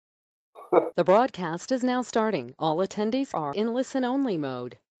The broadcast is now starting. All attendees are in listen-only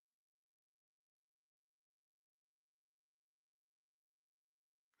mode.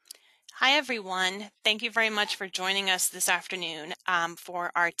 Hi, everyone. Thank you very much for joining us this afternoon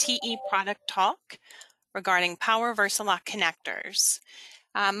for our TE product talk regarding Power Versalock connectors.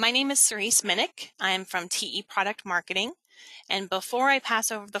 My name is Cerise Minnick. I am from TE Product Marketing. And before I pass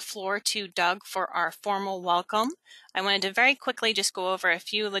over the floor to Doug for our formal welcome, I wanted to very quickly just go over a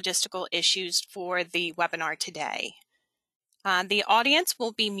few logistical issues for the webinar today. The audience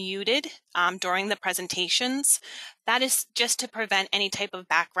will be muted during the presentations. That is just to prevent any type of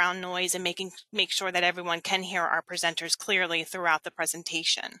background noise and make sure that everyone can hear our presenters clearly throughout the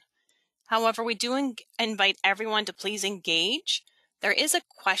presentation. However, we do invite everyone to please engage. There is a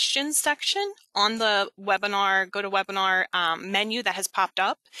questions section on the webinar, GoToWebinar menu that has popped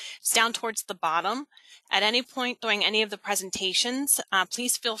up. It's down towards the bottom. At any point during any of the presentations,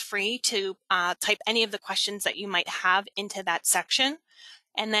 please feel free to type any of the questions that you might have into that section.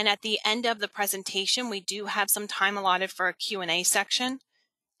 And then at the end of the presentation, we do have some time allotted for a Q&A section,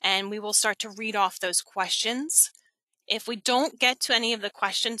 and we will start to read off those questions. If we don't get to any of the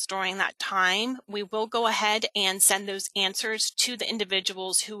questions during that time, we will go ahead and send those answers to the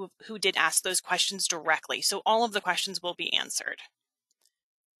individuals who did ask those questions directly. So all of the questions will be answered.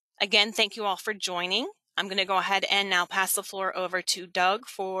 Again, thank you all for joining. I'm going to go ahead and now pass the floor over to Doug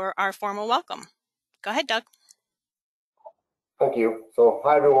for our formal welcome. Go ahead, Doug. Thank you. So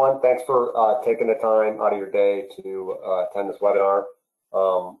hi, everyone. Thanks for taking the time out of your day to attend this webinar.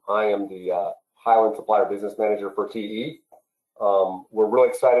 I am the Highland Supplier Business Manager for TE. We're really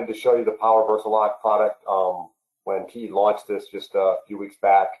excited to show you the Power Versalock product. When TE launched this just a few weeks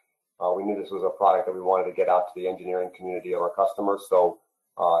back, we knew this was a product that we wanted to get out to the engineering community of our customers. So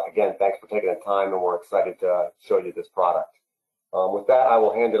again, thanks for taking the time, and we're excited to show you this product. With that, I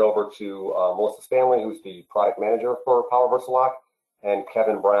will hand it over to Melissa Stanley, who's the product manager for Power Versalock, and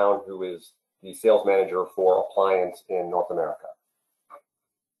Kevin Brown, who is the sales manager for appliance in North America.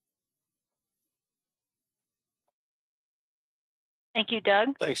 Thank you,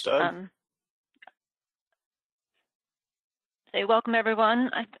 Doug. Thanks, Doug. Say welcome,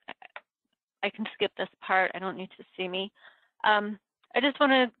 everyone. I can skip this part. I don't need to see me. I just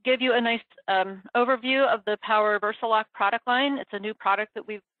want to give you a nice overview of the Power Versalock product line. It's a new product that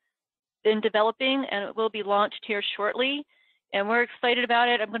we've been developing, and it will be launched here shortly. And we're excited about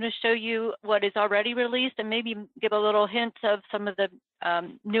it. I'm going to show you what is already released and maybe give a little hint of some of the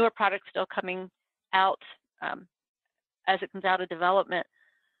newer products still coming out as it comes out of development.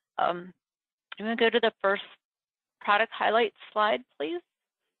 I'm going to go to the first product highlight slide, please.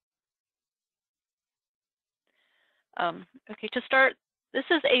 Okay, to start, this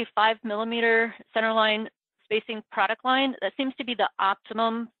is a 5mm centerline spacing product line. That seems to be the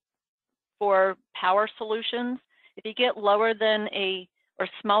optimum for power solutions. If you get lower than or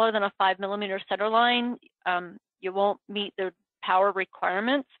smaller than a 5mm centerline, you won't meet the power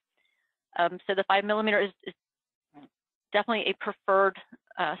requirements. So the 5mm is definitely a preferred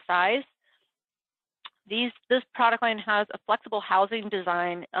size. This product line has a flexible housing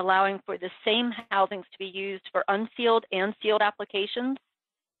design, allowing for the same housings to be used for unsealed and sealed applications.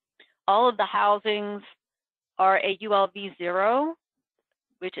 All of the housings are a ULV0,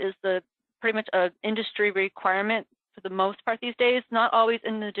 which is pretty much an industry requirement for the most part these days. Not always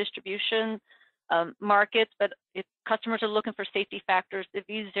in the distribution markets, but if customers are looking for safety factors, the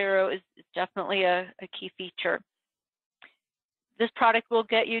V0 is definitely a key feature. This product will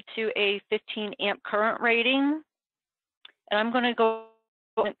get you to a 15 amp current rating. And I'm going to go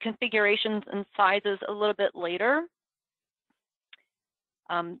into configurations and sizes a little bit later.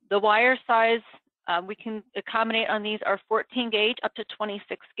 The wire size we can accommodate on these are 14 gauge up to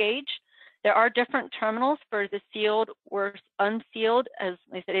 26 gauge. There are different terminals for the sealed or unsealed. As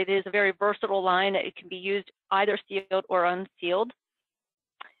I said, it is a very versatile line. It can be used either sealed or unsealed.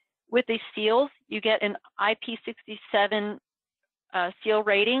 With the seals, you get an IP67 seal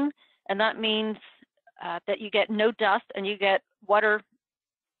rating, and that means that you get no dust and you get water.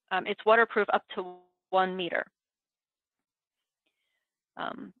 It's waterproof up to 1 meter.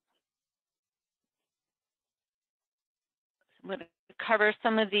 I'm going to cover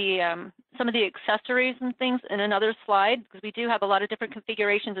some of the accessories and things in another slide, because we do have a lot of different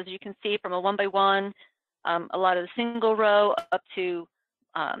configurations, as you can see, from a 1x1, a lot of the single row up to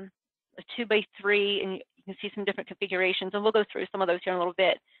a 2x3, and you can see some different configurations, and we'll go through some of those here in a little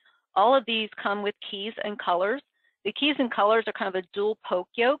bit. All of these come with keys and colors. The keys and colors are kind of a dual poke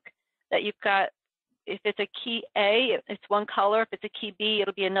yoke that you've got. If it's a key A, it's one color. If it's a key B,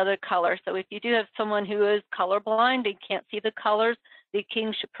 it'll be another color. So if you do have someone who is colorblind and can't see the colors,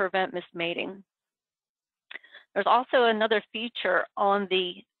 leaking should prevent mismating. There's also another feature on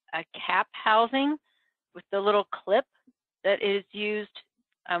the cap housing with the little clip that is used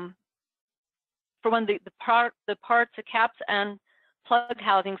for when the parts, the caps and plug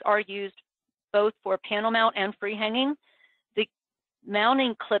housings are used both for panel mount and free hanging. The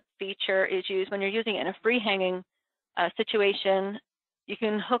mounting clip feature is used when you're using it in a free hanging situation. You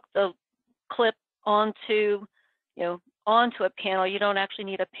can hook the clip onto, onto a panel. You don't actually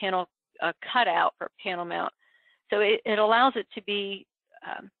need a panel cutout for panel mount. So it allows it to be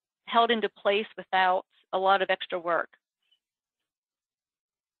held into place without a lot of extra work.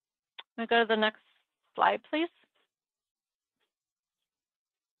 Can we go to the next slide, please?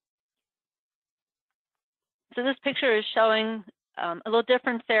 So this picture is showing a little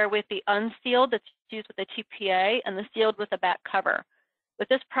difference there with the unsealed that's used with the TPA and the sealed with a back cover. With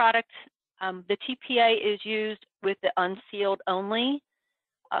this product, the TPA is used with the unsealed only.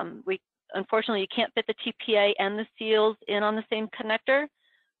 Unfortunately, you can't fit the TPA and the seals in on the same connector,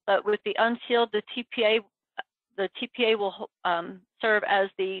 but with the unsealed, the TPA will serve as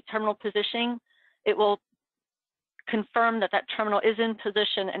the terminal positioning. It will confirm that that terminal is in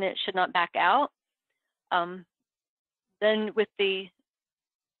position and it should not back out. Then with the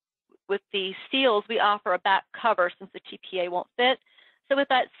seals, we offer a back cover since the TPA won't fit. So with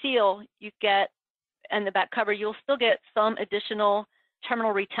that seal, you get, and the back cover, you'll still get some additional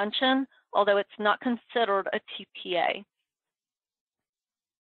terminal retention, although it's not considered a TPA.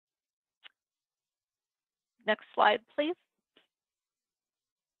 Next slide, please.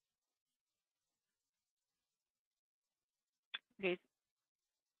 Okay.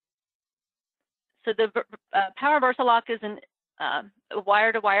 So the Power Versalock is a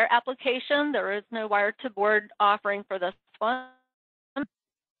wire-to-wire application. There is no wire-to-board offering for this one.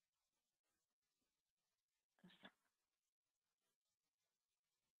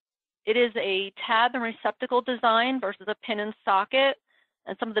 It is a tab and receptacle design versus a pin and socket.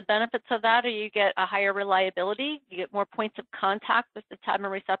 And some of the benefits of that are you get a higher reliability, you get more points of contact with the tab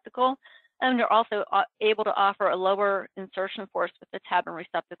and receptacle, and you're also able to offer a lower insertion force with the tab and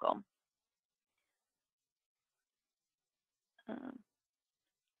receptacle.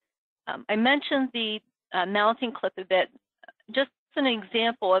 I mentioned the mounting clip a bit. Just an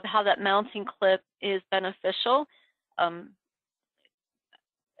example of how that mounting clip is beneficial. And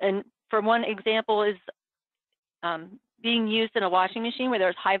for one example is being used in a washing machine where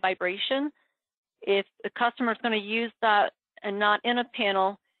there's high vibration. If the customer is going to use that and not in a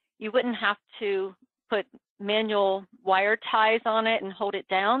panel, you wouldn't have to put manual wire ties on it and hold it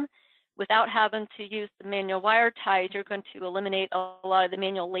down. Without having to use the manual wire ties, you're going to eliminate a lot of the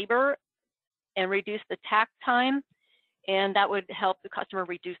manual labor and reduce the tack time, and that would help the customer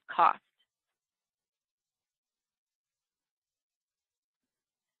reduce costs.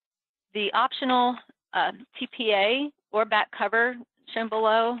 The optional TPA or back cover shown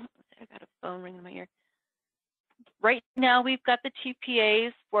below. I got a phone ringing in my ear. Right now, we've got the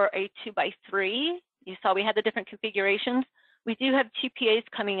TPAs for a 2x3. You saw we had the different configurations. We do have TPAs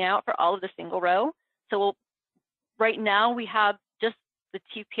coming out for all of the single row. So right now, we have just the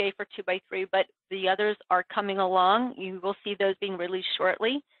TPA for 2x3, but the others are coming along. You will see those being released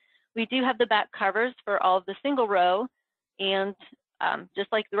shortly. We do have the back covers for all of the single row, and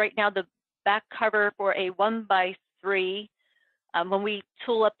just like right now, the back cover for a 1x3, when we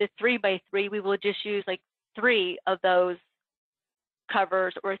tool up the 3x3, we will just use like 3 of those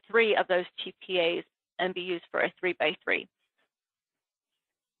covers or 3 of those TPAs and be used for a 3x3.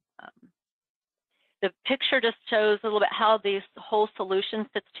 The picture just shows a little bit how this whole solution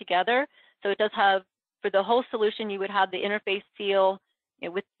fits together. So it does have, for the whole solution, you would have the interface seal,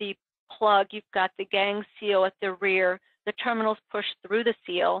 with the plug, you've got the gang seal at the rear, the terminals push through the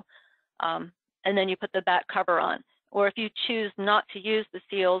seal, and then you put the back cover on. Or if you choose not to use the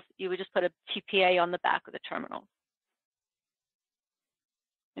seals, you would just put a TPA on the back of the terminal.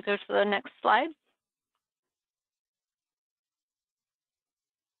 We go to the next slide.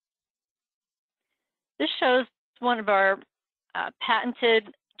 This shows one of our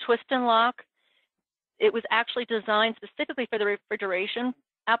patented twist and lock. It was actually designed specifically for the refrigeration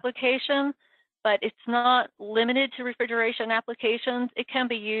application, but it's not limited to refrigeration applications. It can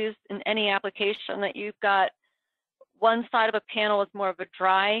be used in any application that you've got one side of a panel is more of a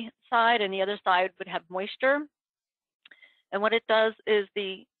dry side and the other side would have moisture. And what it does is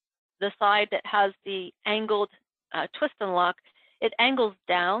the side that has the angled twist and lock, it angles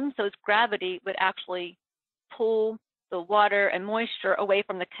down, so its gravity would actually pull the water and moisture away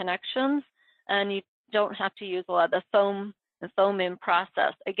from the connections, and you don't have to use a lot of the foam and foam in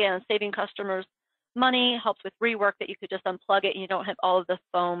process. Again, saving customers money, helps with rework that you could just unplug it and you don't have all of the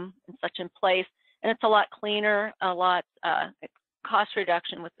foam and such in place. And it's a lot cleaner, a lot cost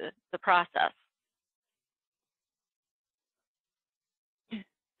reduction with the process.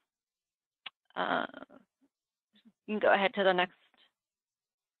 You can go ahead to the next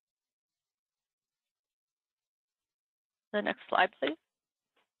slide, please.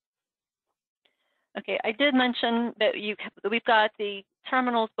 Okay, I did mention that we've got the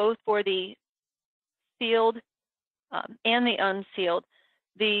terminals both for the sealed and the unsealed.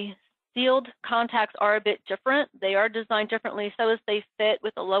 The sealed contacts are a bit different. They are designed differently so as they fit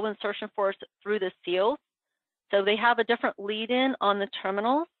with a low insertion force through the seals. So they have a different lead-in on the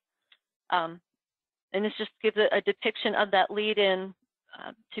terminals. And this just gives a depiction of that lead-in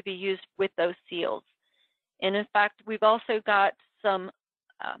to be used with those seals. And in fact, we've also got some,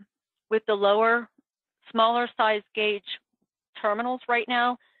 with the smaller size gauge terminals right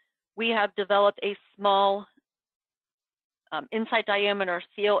now, we have developed a small inside diameter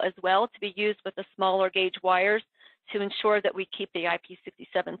seal as well to be used with the smaller gauge wires to ensure that we keep the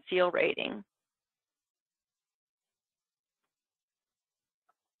IP67 seal rating.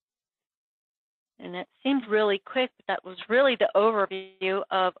 And it seemed really quick, but that was really the overview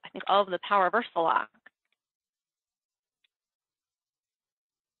of, I think, all of the Power Versalock.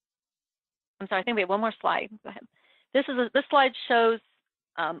 I'm sorry, I think we have one more slide. Go ahead. This slide shows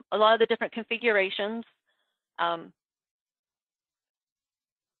a lot of the different configurations. So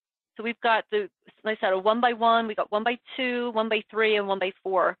we've got like I said, a 1x1, we've got 1x2, 1x3, and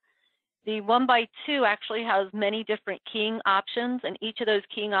 1x4. The 1x2 actually has many different keying options, and each of those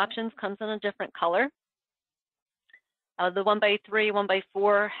keying options comes in a different color. The 1x3,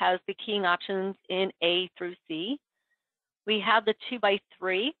 1x4 has the keying options in A through C. We have the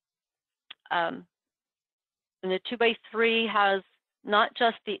 2x3, and the 2x3 has not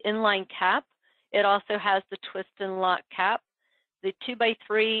just the inline cap, it also has the twist and lock cap. The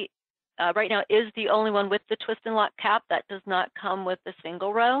 2x3 right now is the only one with the twist and lock cap that does not come with the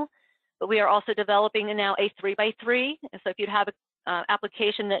single row. But we are also developing now a 3x3. So if you'd have an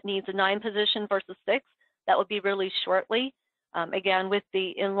application that needs a 9 position versus 6, that would be released shortly. Again, with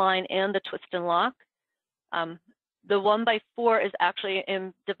the inline and the twist and lock. The 1x4 is actually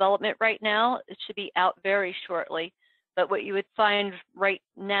in development right now. It should be out very shortly. But what you would find right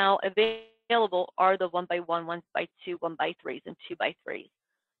now available are the 1x1, 1x2, 1x3s, and 2x3s.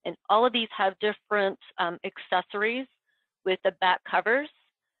 And all of these have different accessories with the back covers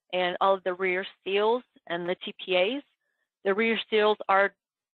and all of the rear seals and the TPAs. The rear seals are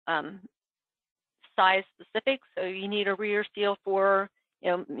size specific, so you need a rear seal for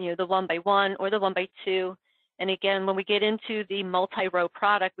the 1x1 or the 1x2. And again, when we get into the multi-row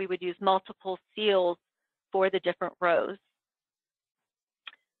product, we would use multiple seals for the different rows.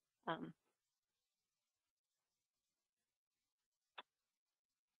 And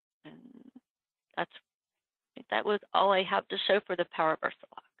that was all I have to show for the Power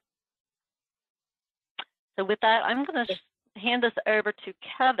Versalock. So with that, I'm going to hand this over to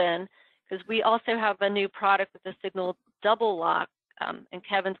Kevin, because we also have a new product with the Signal Double Lock, and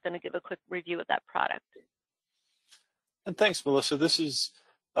Kevin's going to give a quick review of that product. And thanks, Melissa. This is,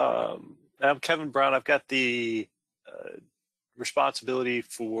 I'm Kevin Brown. I've got the responsibility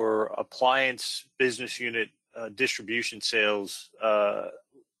for appliance business unit distribution sales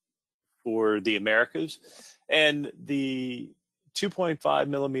for the Americas. And the 2.5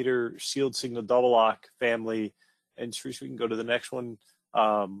 millimeter sealed Signal Double Lock family, and Teresa, we can go to the next one,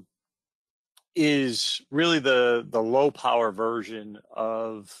 is really the low power version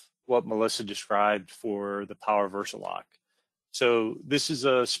of what Melissa described for the Power Versalock. So this is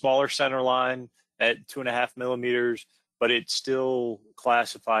a smaller center line at 2.5 millimeters, but it's still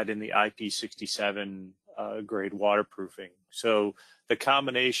classified in the IP67 grade waterproofing. So the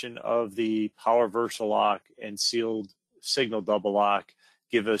combination of the Power Versalock and sealed Signal Double Lock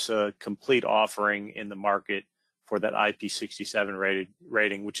give us a complete offering in the market for that IP67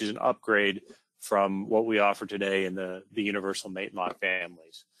 rating, which is an upgrade from what we offer today in the universal mate lock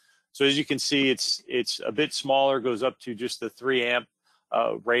families. So as you can see, it's a bit smaller, goes up to just the 3 amp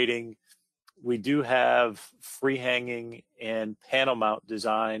rating. We do have free hanging and panel mount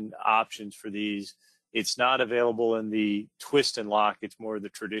design options for these. It's not available in the twist and lock. It's more the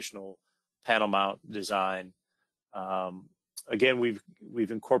traditional panel mount design. Again, we've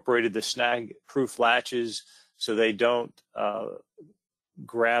incorporated the snag proof latches so they don't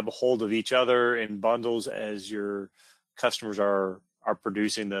grab a hold of each other in bundles as your customers are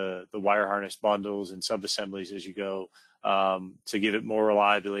producing the wire harness bundles and sub-assemblies as you go, to give it more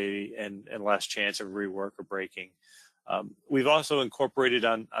reliability and less chance of rework or breaking. We've also incorporated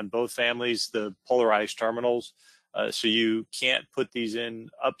on both families the polarized terminals, so you can't put these in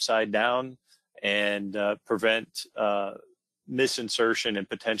upside down and prevent misinsertion and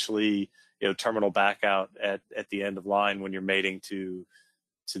potentially terminal back out at the end of line when you're mating to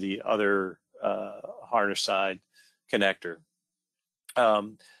the other harness side connector.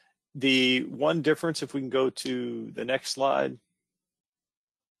 The one difference, if we can go to the next slide,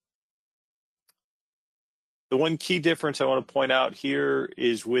 the one key difference I want to point out here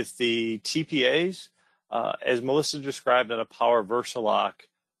is with the TPAs. As Melissa described on a Power Versalock,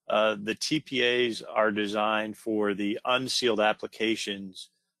 the TPAs are designed for the unsealed applications,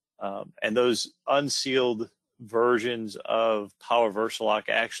 and those unsealed versions of Power Versalock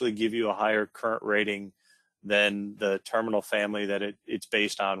actually give you a higher current rating than the terminal family that it's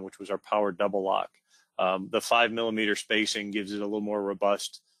based on, which was our Power Double Lock. The 5 millimeter spacing gives it a little more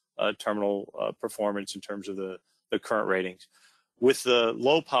robust terminal performance in terms of the current ratings. With the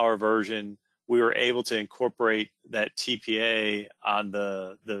low power version, we were able to incorporate that TPA on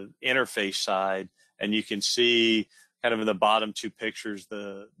the interface side, and you can see kind of in the bottom two pictures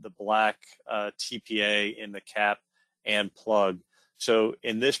the black TPA in the cap and plug. So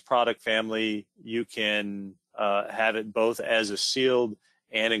in this product family, you can have it both as a sealed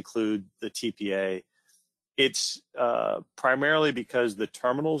and include the TPA. It's primarily because the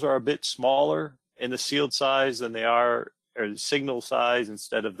terminals are a bit smaller in the sealed size than they are, or the signal size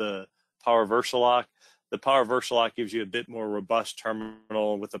instead of the Power Versalock. The Power Versalock gives you a bit more robust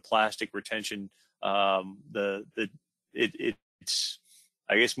terminal with the plastic retention. It's,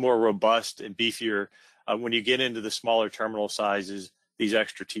 I guess, more robust and beefier. When you get into the smaller terminal sizes, these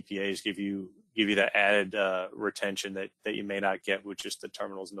extra TPAs give you that added retention that you may not get with just the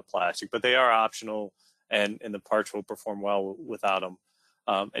terminals and the plastic. But they are optional, and the parts will perform well without them.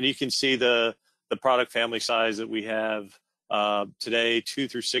 And you can see the product family size that we have today, 2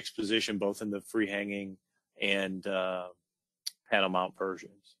 through 6 position, both in the free hanging and panel mount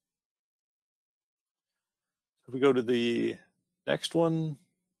versions. If we go to the next one.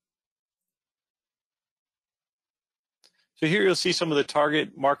 So here you'll see some of the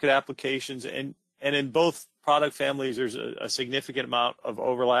target market applications, and in both product families, there's a significant amount of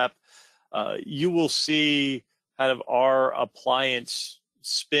overlap. You will see kind of our appliance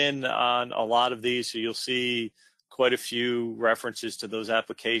spin on a lot of these, so you'll see quite a few references to those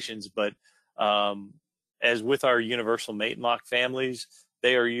applications. But as with our universal mate and lock families,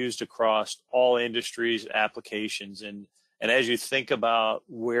 they are used across all industries, applications, and as you think about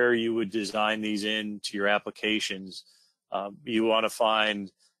where you would design these into your applications, you want to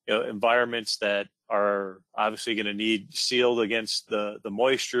find environments that are obviously going to need sealed against the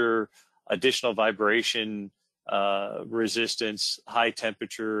moisture, additional vibration resistance, high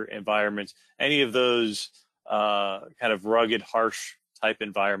temperature environments. Any of those kind of rugged, harsh type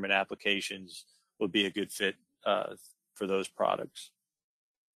environment applications would be a good fit for those products.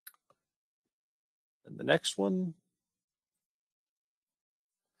 And the next one.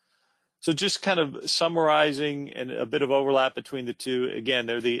 So just kind of summarizing, and a bit of overlap between the two. Again,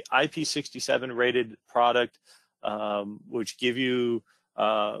 they're the IP67 rated product, which give you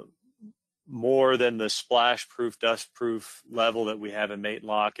more than the splash proof, dust proof level that we have in mate and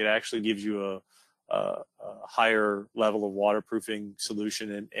lock. It actually gives you a higher level of waterproofing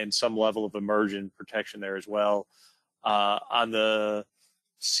solution and some level of immersion protection there as well. On the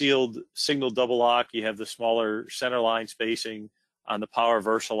sealed signal double lock, you have the smaller center line spacing. On the Power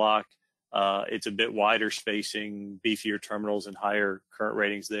Versalock, it's a bit wider spacing, beefier terminals, and higher current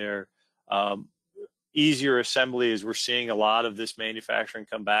ratings there. Easier assembly, as we're seeing a lot of this manufacturing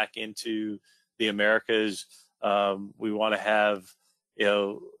come back into the Americas. We want to have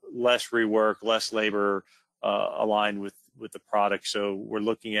less rework, less labor aligned with the product. So we're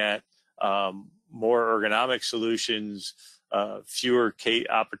looking at more ergonomic solutions, fewer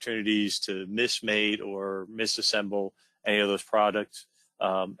opportunities to mismate or misassemble any of those products.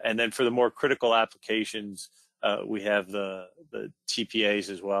 And then for the more critical applications, we have the TPAs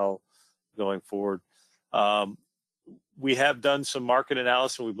as well going forward. We have done some market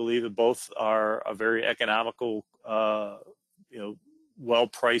analysis, and we believe that both are a very economical,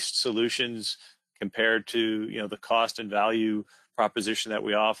 well-priced solutions compared to the cost and value proposition that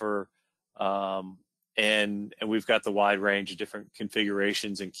we offer. And we've got the wide range of different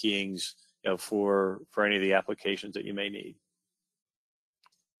configurations and keyings for any of the applications that you may need.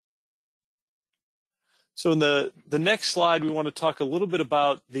 So in the next slide, we want to talk a little bit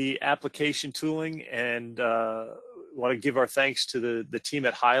about the application tooling, and want to give our thanks to the team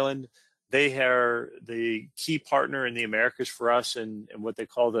at Highland. They are the key partner in the Americas for us in what they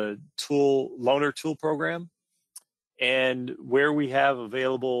call the loaner tool program. and where we have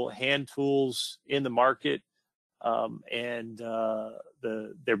available hand tools in the market,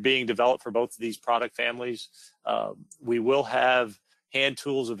 they're being developed for both of these product families. We will have hand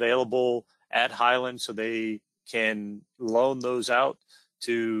tools available at Highland so they can loan those out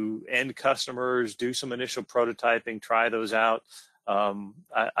to end customers, do some initial prototyping, try those out.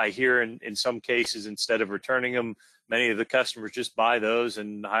 I hear in some cases, instead of returning them, many of the customers just buy those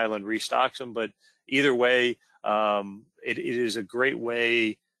and Highland restocks them. But either way, it is a great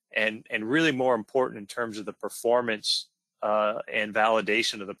way and really more important in terms of the performance and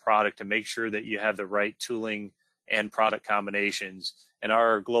validation of the product to make sure that you have the right tooling and product combinations. And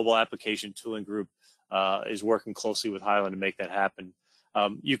our global application tooling group is working closely with Highland to make that happen.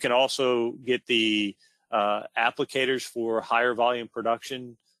 You can also get the applicators for higher volume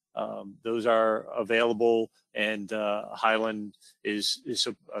production. Those are available, and Highland is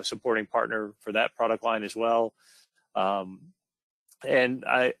a supporting partner for that product line as well. And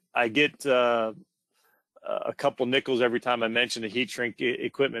I get a couple nickels every time I mention the heat shrink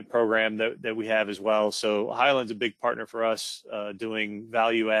equipment program that we have as well. So Highland's a big partner for us, doing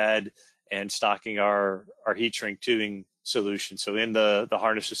value add and stocking our heat shrink tubing solution. So in the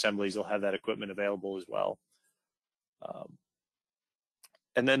harness assemblies, they'll have that equipment available as well.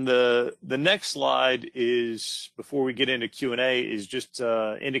 And then the next slide is, before we get into Q&A, is just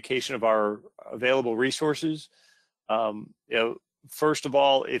indication of our available resources. First of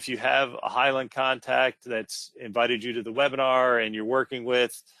all, if you have a Highland contact that's invited you to the webinar and you're working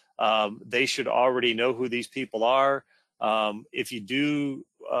with, they should already know who these people are. If you do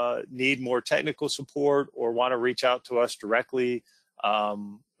need more technical support or want to reach out to us directly,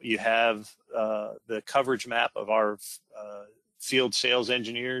 you have the coverage map of our field sales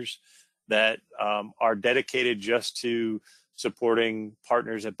engineers that are dedicated just to supporting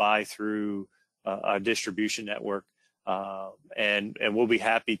partners that buy through a distribution network. And we'll be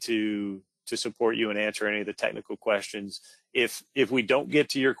happy to support you and answer any of the technical questions. If we don't get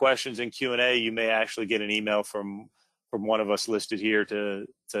to your questions in Q&A, you may actually get an email from one of us listed here to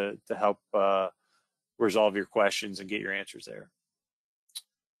help resolve your questions and get your answers there.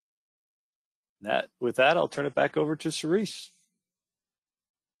 With that, I'll turn it back over to Cerise.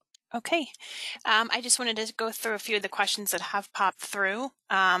 Okay, I just wanted to go through a few of the questions that have popped through,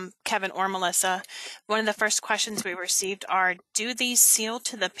 Kevin or Melissa. One of the first questions we received are, do these seal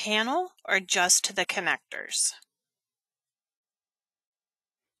to the panel or just to the connectors?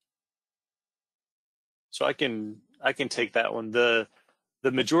 So I can take that one. The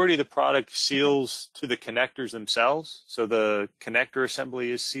majority of the product seals to the connectors themselves, so the connector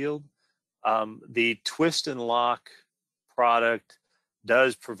assembly is sealed. The twist and lock product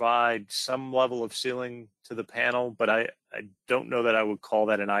does provide some level of sealing to the panel, but I don't know that I would call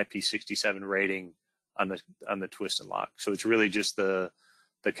that an IP67 rating on the twist and lock. So it's really just the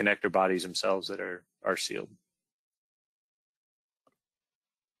connector bodies themselves that are sealed.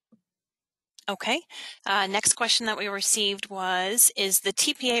 Okay, next question that we received was, is the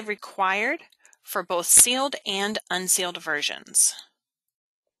TPA required for both sealed and unsealed versions?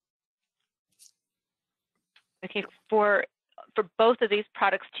 Okay, for both of these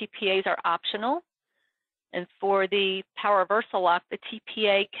products, TPAs are optional. And for the Power Versalock, the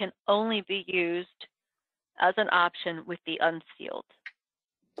TPA can only be used as an option with the unsealed.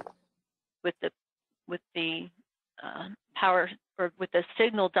 With the power, or with the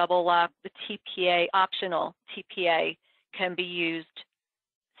signal double lock, the TPA, optional TPA, can be used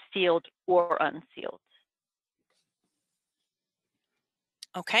sealed or unsealed.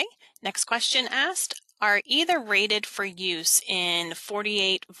 Okay, next question asked, are either rated for use in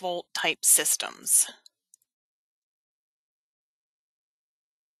 48-volt type systems?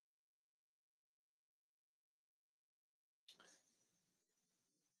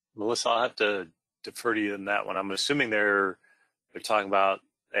 Melissa, I'll have to defer to you on that one. I'm assuming they're talking about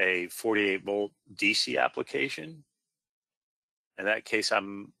a 48-volt DC application. In that case,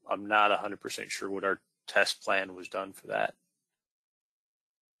 I'm not 100% sure what our test plan was done for that.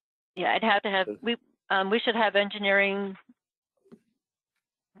 Yeah, I'd have to have, we should have engineering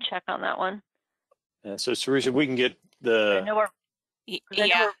check on that one. Yeah, so Sarisa, we can get the... I know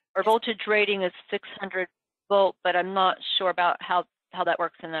our voltage rating is 600 volt, but I'm not sure about how that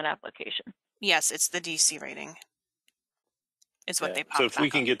works in that application. Yes, it's the DC rating. Is what they popped. So if we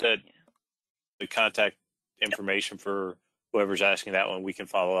can get that, the contact information for whoever's asking that one, we can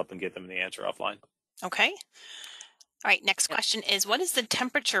follow up and get them the answer offline. Okay. All right, next question is, what is the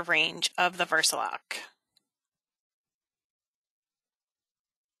temperature range of the Versalock?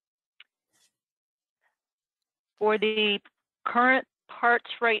 For the current parts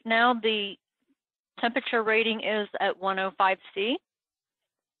right now, the temperature rating is at 105C.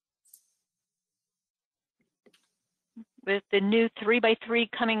 With the new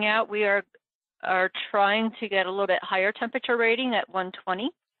 3x3 coming out, we are trying to get a little bit higher temperature rating at 120.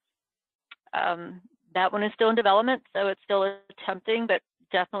 That one is still in development, so it's still attempting, but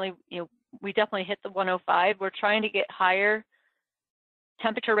definitely, we definitely hit the 105. We're trying to get higher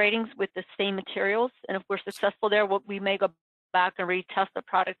temperature ratings with the same materials, and if we're successful there, we may go back and retest the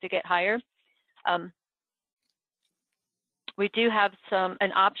product to get higher. We do have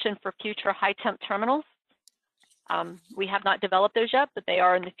an option for future high temp terminals. We have not developed those yet, but they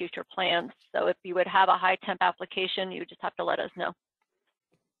are in the future plans. So if you would have a high temp application, you just have to let us know.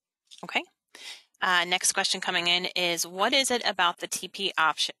 Okay. Next question coming in is, what is it about the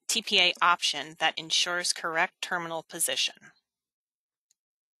TPA option that ensures correct terminal position?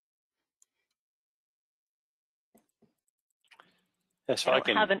 Yeah, so I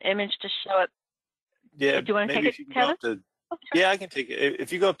don't have an image to show it. Yeah, do you want to maybe take if you it, can Kevin? go up to, Oh, sure. yeah, I can take it.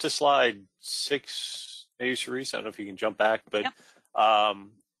 If you go up to slide 6, maybe Cerise, I don't know if you can jump back, but Yep.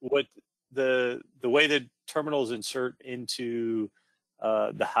 What the way that terminals insert into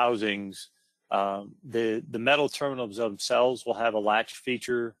the housings, the metal terminals themselves will have a latch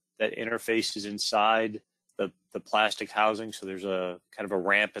feature that interfaces inside the plastic housing. So there's a kind of a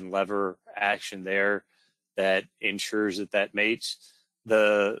ramp and lever action there that ensures that mates.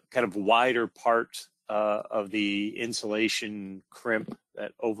 The kind of wider part of the insulation crimp,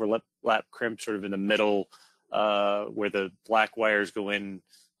 that overlap crimp sort of in the middle where the black wires go in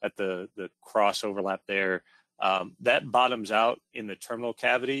at the cross overlap there, that bottoms out in the terminal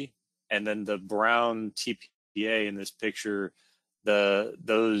cavity, and then the brown TPA in this picture,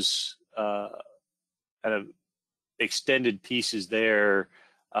 those kind of extended pieces there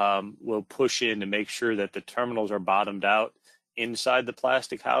will push in to make sure that the terminals are bottomed out inside the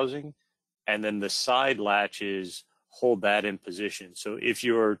plastic housing, and then the side latches hold that in position. So if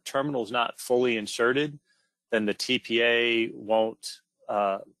your terminal is not fully inserted, then the TPA won't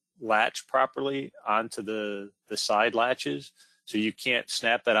latch properly onto the side latches. So you can't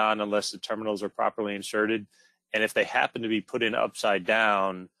snap that on unless the terminals are properly inserted. And if they happen to be put in upside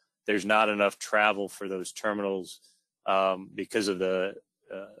down, there's not enough travel for those terminals because of the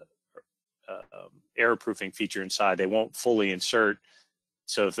airproofing feature inside. They won't fully insert.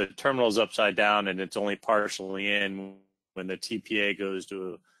 So if the terminal is upside down and it's only partially in, when the TPA goes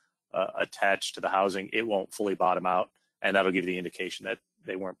to attach to the housing, it won't fully bottom out, and that'll give the indication that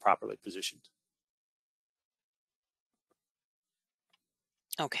they weren't properly positioned.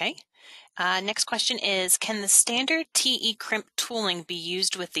 Okay. Next question is, can the standard TE crimp tooling be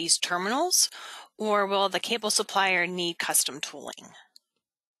used with these terminals, or will the cable supplier need custom tooling?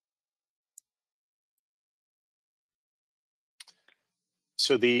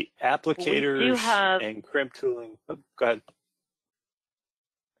 So the applicators and crimp tooling, go ahead.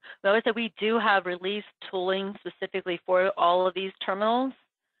 Well, I said we do have released tooling specifically for all of these terminals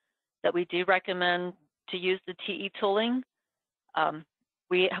that we do recommend to use the TE tooling.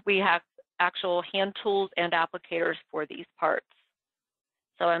 We have actual hand tools and applicators for these parts.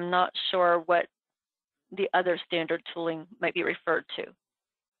 So I'm not sure what the other standard tooling might be referred to.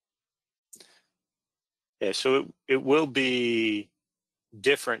 Yeah, so it will be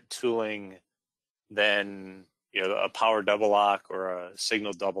different tooling than a power double lock or a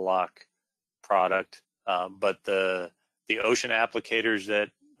signal double lock product, but the ocean applicators that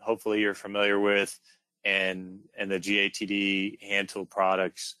hopefully you're familiar with, and the GATD hand tool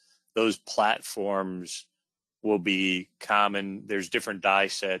products, those platforms will be common. There's different die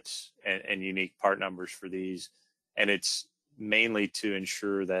sets and unique part numbers for these, and it's mainly to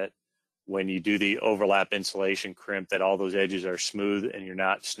ensure that when you do the overlap insulation crimp, that all those edges are smooth and you're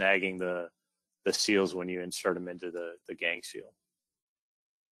not snagging the seals when you insert them into the gang seal.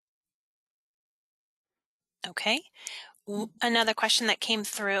 Okay. Another question that came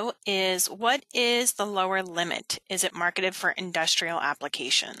through is, what is the lower limit? Is it marketed for industrial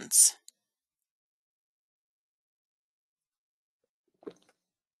applications? I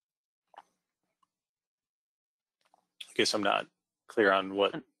guess I'm not clear on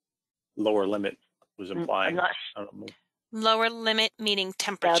what lower limit was implying. I'm not lower limit meaning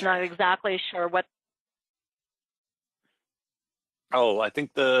temperature. I'm not exactly sure what. Oh, I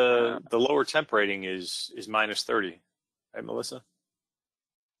think the lower temp rating is -30, right, Melissa?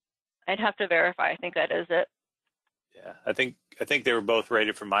 I'd have to verify. I think that is it. Yeah, I think they were both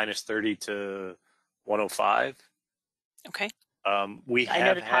rated from -30 to 105. Okay. We I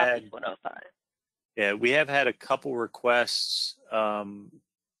have know the had top is 105. Yeah, we have had a couple requests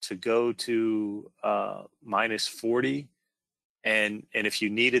to go to -40, and if you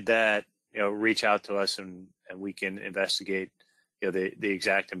needed that, reach out to us and we can investigate the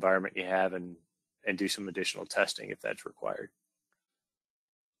exact environment you have and do some additional testing if that's required.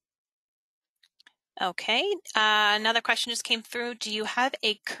 Okay, another question just came through. Do you have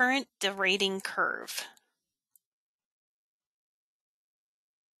a current derating curve?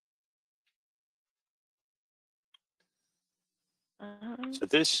 So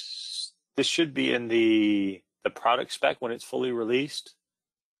this should be in the product spec when it's fully released,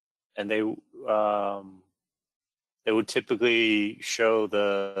 and they would typically show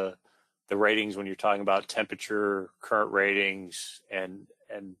the ratings when you're talking about temperature, current ratings, and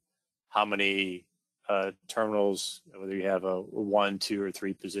how many terminals, whether you have a 1, 2, or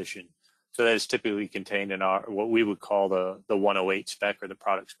 3 position. So that is typically contained in our what we would call the 108 spec or the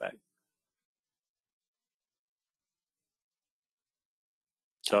product spec.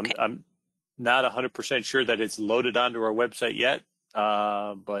 So Okay. I'm not 100% sure that it's loaded onto our website yet,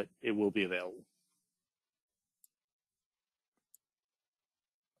 but it will be available.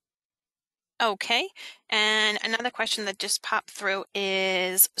 Okay, and another question that just popped through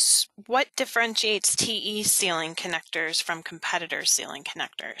is what differentiates TE sealing connectors from competitor sealing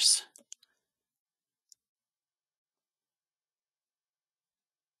connectors?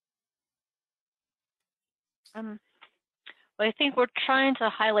 Well, I think we're trying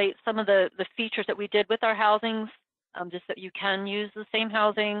to highlight some of the features that we did with our housings, just that you can use the same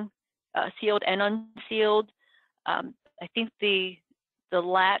housing, sealed and unsealed. I think the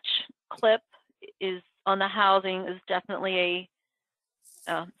latch clip is on the housing is definitely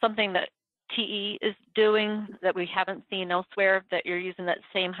a something that TE is doing that we haven't seen elsewhere, that you're using that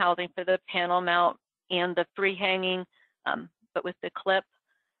same housing for the panel mount and the free hanging, but with the clip.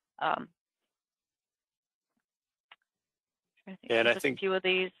 And I think a few of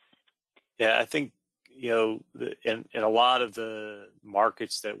these. Yeah, I think in a lot of the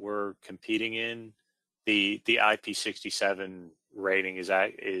markets that we're competing in, the IP67 rating is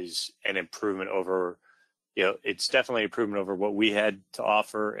an improvement over. It's definitely an improvement over what we had to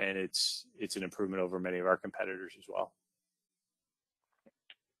offer, and it's an improvement over many of our competitors as well.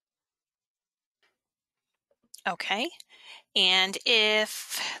 Okay. And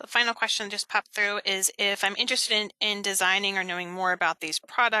if the final question just popped through is if I'm interested in designing or knowing more about these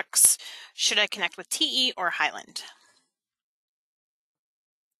products, should I connect with TE or Highland?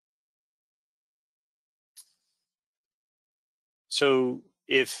 So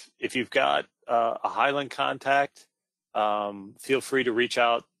if you've got a Highland contact, feel free to reach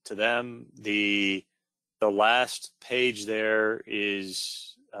out to them. The last page there is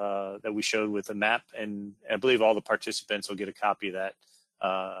that we showed with the map, and I believe all the participants will get a copy of that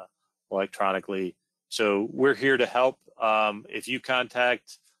electronically. So we're here to help. If you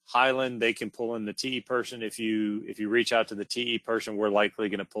contact Highland, they can pull in the TE person. If you reach out to the TE person, we're likely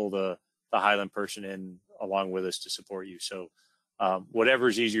going to pull the Highland person in along with us to support you. So whatever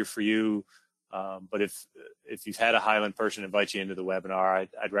is easier for you. But if you've had a Highland person invite you into the webinar,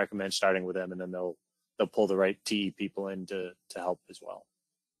 I'd recommend starting with them, and then they'll pull the right TE people in to help as well.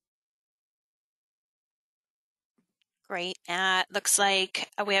 Great. Looks like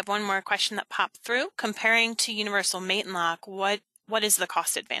we have one more question that popped through. Comparing to universal mate and lock, what is the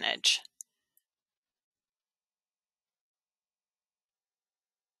cost advantage?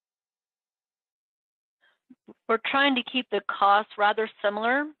 We're trying to keep the costs rather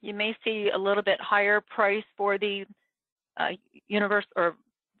similar. You may see a little bit higher price for the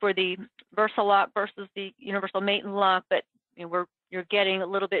for the Versalock versus the universal mate and lock, but you're getting a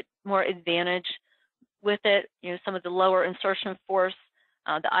little bit more advantage with it. Some of the lower insertion force,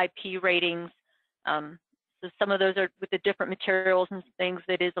 the IP ratings. So some of those are with the different materials and things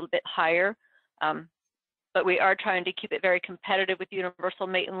that is a little bit higher. But we are trying to keep it very competitive with universal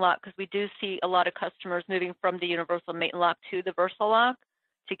mate and lock, because we do see a lot of customers moving from the universal mate and lock to the Versalock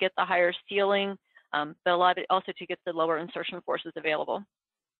to get the higher sealing, but a lot of it also to get the lower insertion forces available.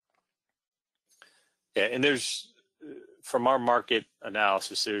 Yeah, and there's, from our market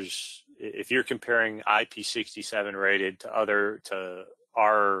analysis, if you're comparing IP67 rated to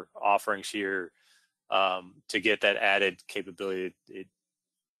our offerings here, to get that added capability,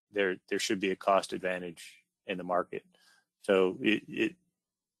 there should be a cost advantage in the market. So it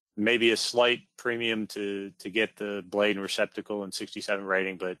may be a slight premium to get the blade and receptacle and 67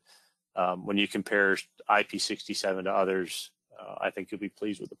 rating, but when you compare IP67 to others, I think you'll be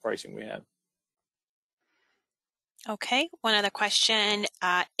pleased with the pricing we have. Okay, one other question.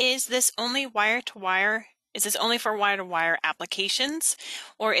 Is this only wire-to-wire? Is this only for wire-to-wire applications,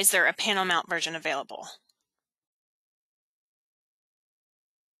 or is there a panel mount version available?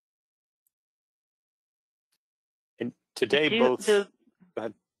 And today, both. Go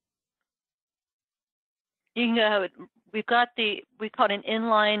ahead. You can go, we've got we call it an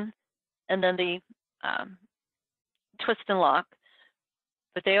inline and then the twist and lock,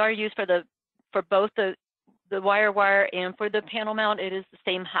 but they are used for both the wire and for the panel mount. It is the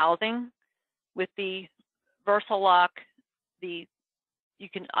same housing. With the Versalock, you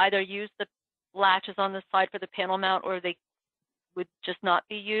can either use the latches on the side for the panel mount, or they would just not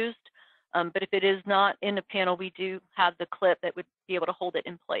be used. But if it is not in the panel, we do have the clip that would be able to hold it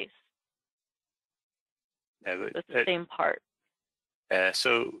in place. Yeah, So it's the same part.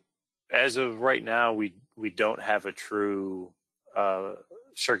 So as of right now, we don't have a true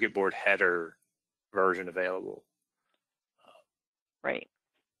circuit board header version available. Right.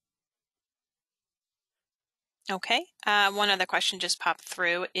 Okay. One other question just popped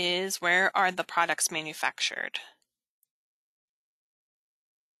through is, where are the products manufactured?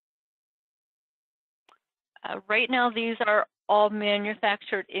 Right now, these are all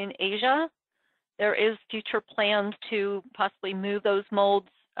manufactured in Asia. There is future plans to possibly move those molds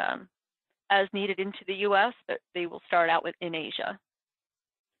as needed into the US, but they will start out in Asia.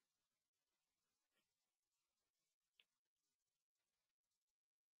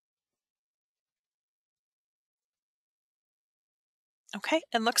 Okay,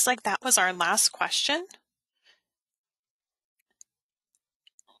 it looks like that was our last question.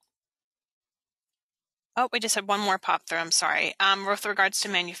 Oh, we just had one more pop through, I'm sorry. With regards to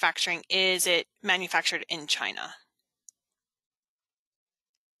manufacturing, is it manufactured in China?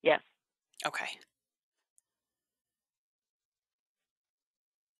 Yes. Okay.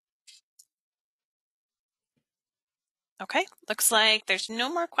 Okay, looks like there's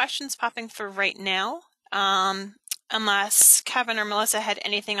no more questions popping through right now. Unless Kevin or Melissa had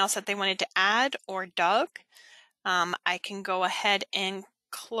anything else that they wanted to add, or Doug, I can go ahead and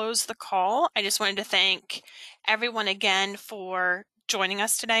close the call. I just wanted to thank everyone again for joining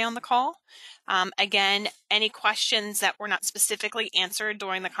us today on the call. Again, any questions that were not specifically answered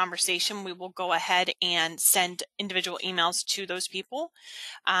during the conversation, we will go ahead and send individual emails to those people.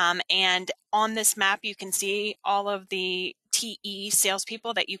 And on this map, you can see all of the TE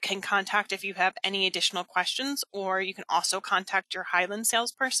salespeople that you can contact if you have any additional questions, or you can also contact your Highland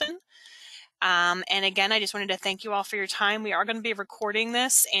salesperson. And again, I just wanted to thank you all for your time. We are going to be recording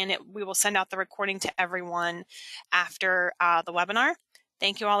this, and we will send out the recording to everyone after the webinar.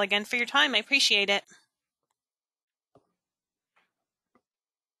 Thank you all again for your time. I appreciate it.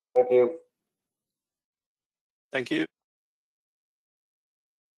 Thank you. Thank you.